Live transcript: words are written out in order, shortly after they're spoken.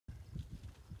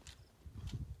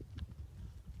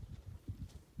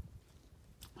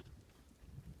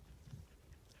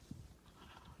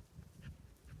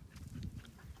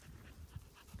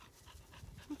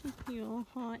You all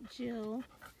hot, Jill?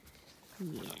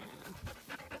 Yeah.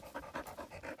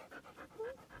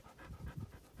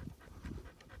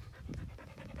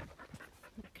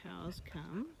 The cows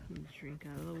come and drink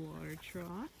out of the water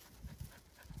trough.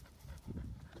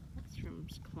 That's from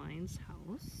Klein's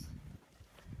house.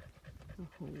 The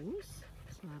hose,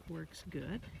 so that works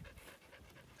good.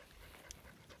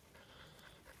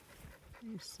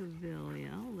 There's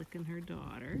Sevilla licking her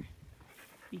daughter.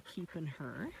 Be keeping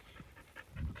her.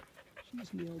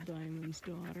 She's Neil Diamond's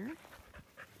daughter.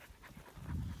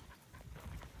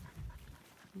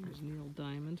 There's Neil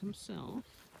Diamond himself.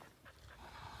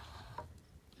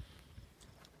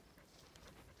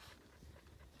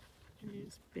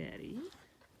 There's Betty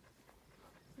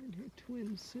and her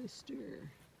twin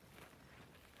sister.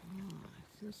 Ah,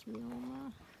 is this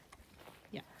Wilma?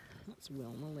 Yeah, that's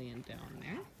Wilma laying down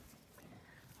there.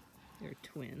 They're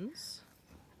twins.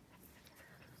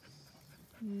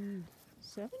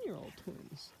 7-year-old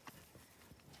twins.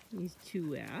 He's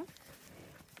 2F.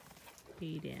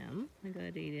 8M. I got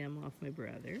 8M off my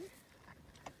brother.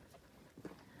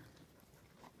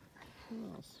 Who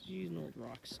else? She's an old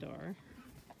rock star.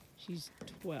 She's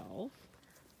 12.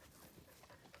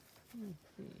 Let's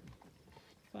see.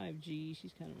 5G.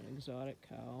 She's kind of an exotic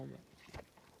cow, but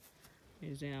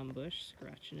there's Ambush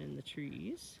scratching in the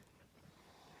trees.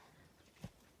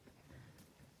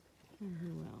 And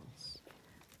who else?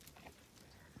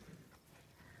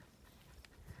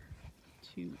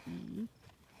 2E.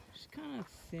 She's kind of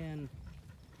thin.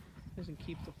 Doesn't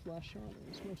keep the flesh on her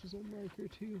as much as I'd like her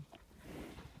to.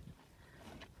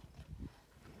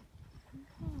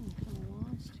 Oh, I'm kind of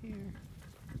lost here.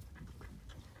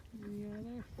 The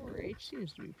other 4-H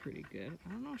seems to be pretty good. I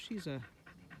don't know if she's a...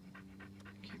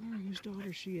 I can't remember whose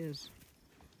daughter she is.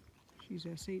 She's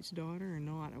S8's daughter or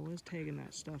not. I was tagging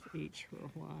that stuff H for a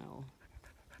while.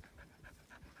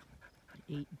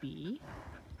 8B.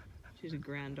 She's a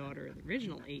granddaughter of the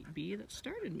original 8B that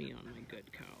started me on my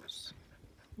good cows.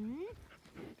 Alright?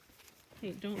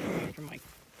 Hey, don't go after my...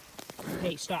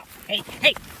 Hey, stop. Hey,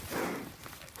 hey!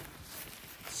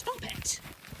 Stop it!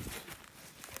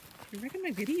 You're wrecking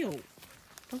my video.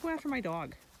 Don't go after my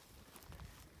dog.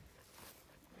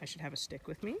 I should have a stick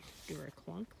with me. Give her a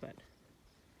clunk, but...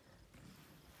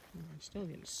 I'm still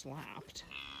getting slapped.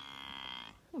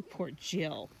 Oh, poor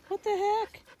Jill. What the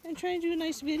heck? I'm trying to do a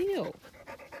nice video.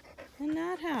 And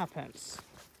that happens.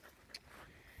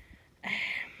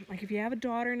 Like, if you have a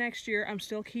daughter next year, I'm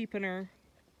still keeping her.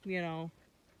 You know.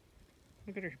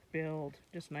 Look at her build.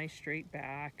 Just nice straight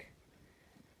back.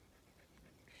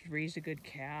 She's raised a good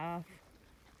calf.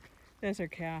 That's her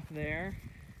calf there.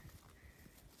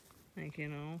 Like, you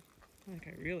know. Like,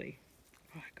 I really...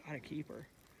 Oh, I gotta keep her.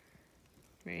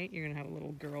 Right? You're gonna have a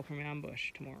little girl from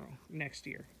Ambush tomorrow. Next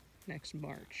year. Next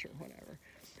March or whatever.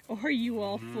 Oh, are you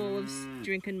all full of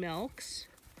drinking milks?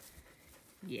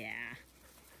 Yeah.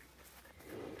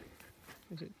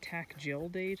 Is it Tack Jill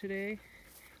Day today?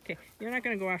 Okay, you're not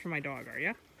gonna go after my dog, are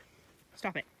you?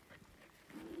 Stop it.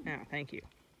 Ah, thank you.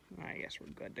 I guess we're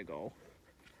good to go.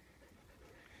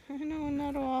 I know,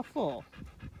 not awful.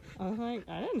 I was like,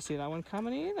 I didn't see that one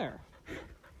coming either.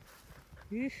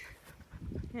 Eesh.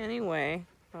 Anyway,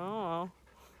 oh.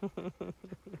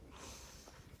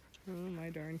 Oh, my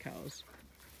darn cows.